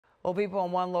Well, people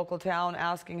in one local town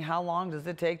asking how long does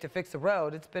it take to fix a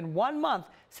road. It's been 1 month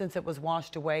since it was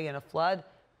washed away in a flood.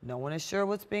 No one is sure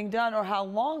what's being done or how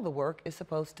long the work is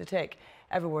supposed to take.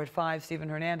 Everywhere at 5, Stephen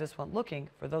Hernandez went looking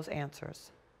for those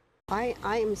answers. I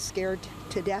am scared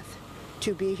to death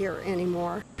to be here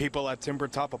anymore. People at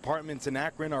Timbertop Apartments in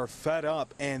Akron are fed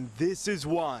up, and this is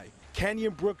why.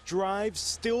 Canyon Brook Drive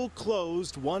still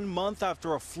closed 1 month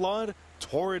after a flood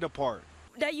tore it apart.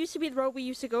 That used to be the road we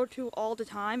used to go to all the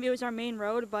time. It was our main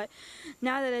road, but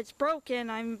now that it's broken,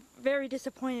 I'm very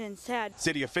disappointed and sad.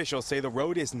 City officials say the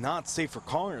road is not safe for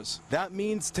cars. That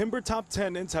means Timbertop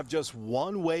tenants have just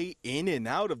one way in and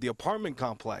out of the apartment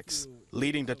complex,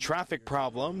 leading to traffic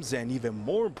problems and, even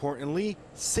more importantly,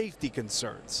 safety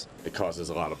concerns. It causes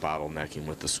a lot of bottlenecking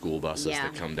with the school buses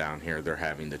that come down here. They're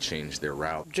having to change their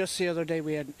route. Just the other day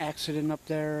we had an accident up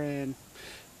there, and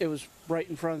it was right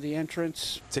in front of the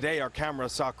entrance. Today our camera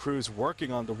saw crews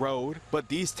working on the road, but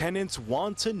these tenants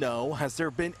want to know, has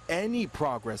there been any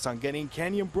progress on getting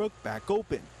Canyon Brook back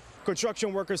open?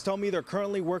 Construction workers tell me they're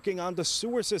currently working on the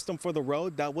sewer system for the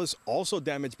road that was also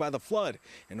damaged by the flood,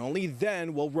 and only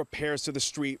then will repairs to the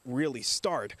street really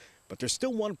start. But there's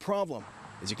still one problem.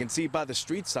 As you can see by the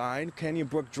street sign, Canyon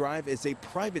Brook Drive is a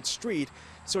private street,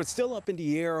 so it's still up in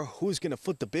the air who's going to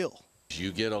foot the bill.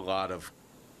 You get a lot of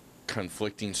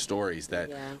conflicting stories that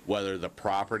whether the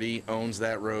property owns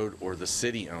that road or the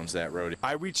city owns that road.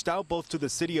 I reached out both to the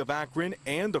city of Akron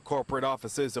and the corporate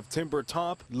offices of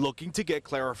Timbertop looking to get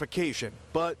clarification,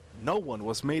 but no one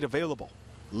was made available,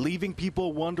 leaving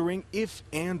people wondering if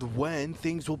and when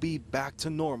things will be back to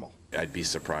normal. I'd be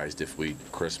surprised if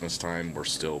Christmas time, we're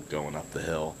still going up the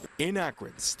hill. In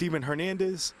Akron, Stephen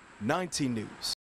Hernandez, 19 News.